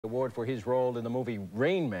Award for his role in the movie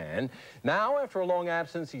Rain Man. Now, after a long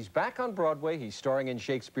absence, he's back on Broadway. He's starring in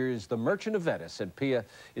Shakespeare's The Merchant of Venice, and Pia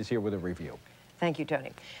is here with a review. Thank you,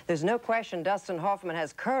 Tony. There's no question Dustin Hoffman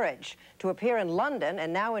has courage to appear in London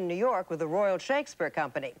and now in New York with the Royal Shakespeare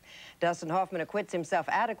Company. Dustin Hoffman acquits himself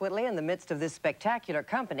adequately in the midst of this spectacular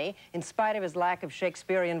company, in spite of his lack of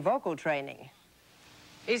Shakespearean vocal training.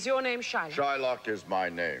 Is your name Shylock? Shylock is my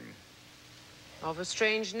name. Of a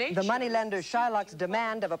strange nature. The moneylender Shylock's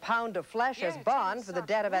demand of £1 of flesh as bond for the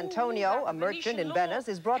debt of Antonio, a merchant in Venice,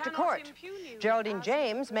 is brought to court. Geraldine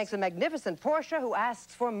James makes a magnificent Portia who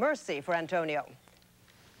asks for mercy for Antonio.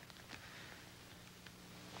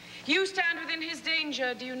 You stand within his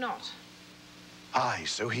danger, do you not? Aye,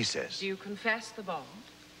 so he says. Do you confess the bond?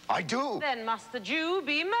 I do. Then must the Jew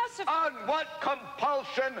be merciful? On what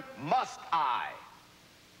compulsion must I?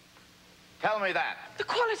 Tell me that. The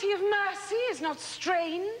quality of mercy is not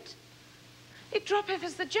strained. It droppeth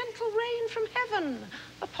as the gentle rain from heaven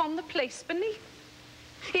upon the place beneath.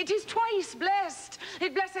 It is twice blessed.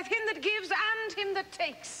 It blesseth him that gives and him that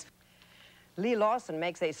takes. Lee Lawson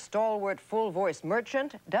makes a stalwart, full-voice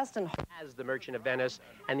merchant. Dustin as the Merchant of Venice,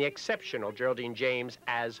 and the exceptional Geraldine James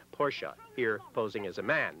as Portia, here posing as a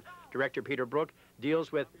man. Director Peter Brook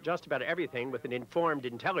deals with just about everything with an informed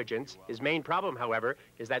intelligence. His main problem, however,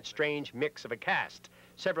 is that strange mix of a cast.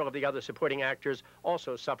 Several of the other supporting actors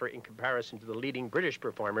also suffer in comparison to the leading British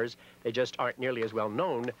performers. They just aren't nearly as well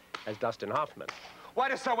known as Dustin Hoffman. Why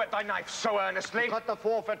dost thou whet thy knife so earnestly? Cut the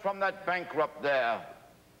forfeit from that bankrupt there.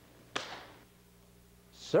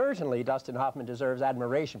 Certainly, Dustin Hoffman deserves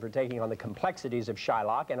admiration for taking on the complexities of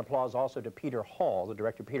Shylock, and applause also to Peter Hall, the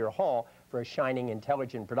director Peter Hall, for a shining,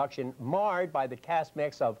 intelligent production marred by the cast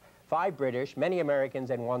mix of 5 British, many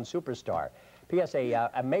Americans, and 1 superstar. P.S.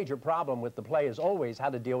 A major problem with the play is always how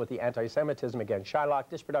to deal with the anti-Semitism against Shylock.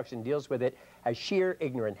 This production deals with it as sheer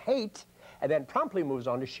ignorant hate, and then promptly moves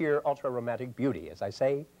on to sheer ultra-romantic beauty. As I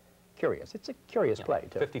say, curious. It's a curious play,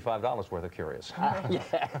 too. $55 worth of curious.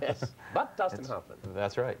 Yes. But Dustin Hoffman.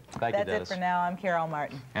 That's right. Thank you, Dennis. That's it for now. I'm Carol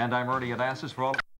Martin. And I'm Ernie Onassis for all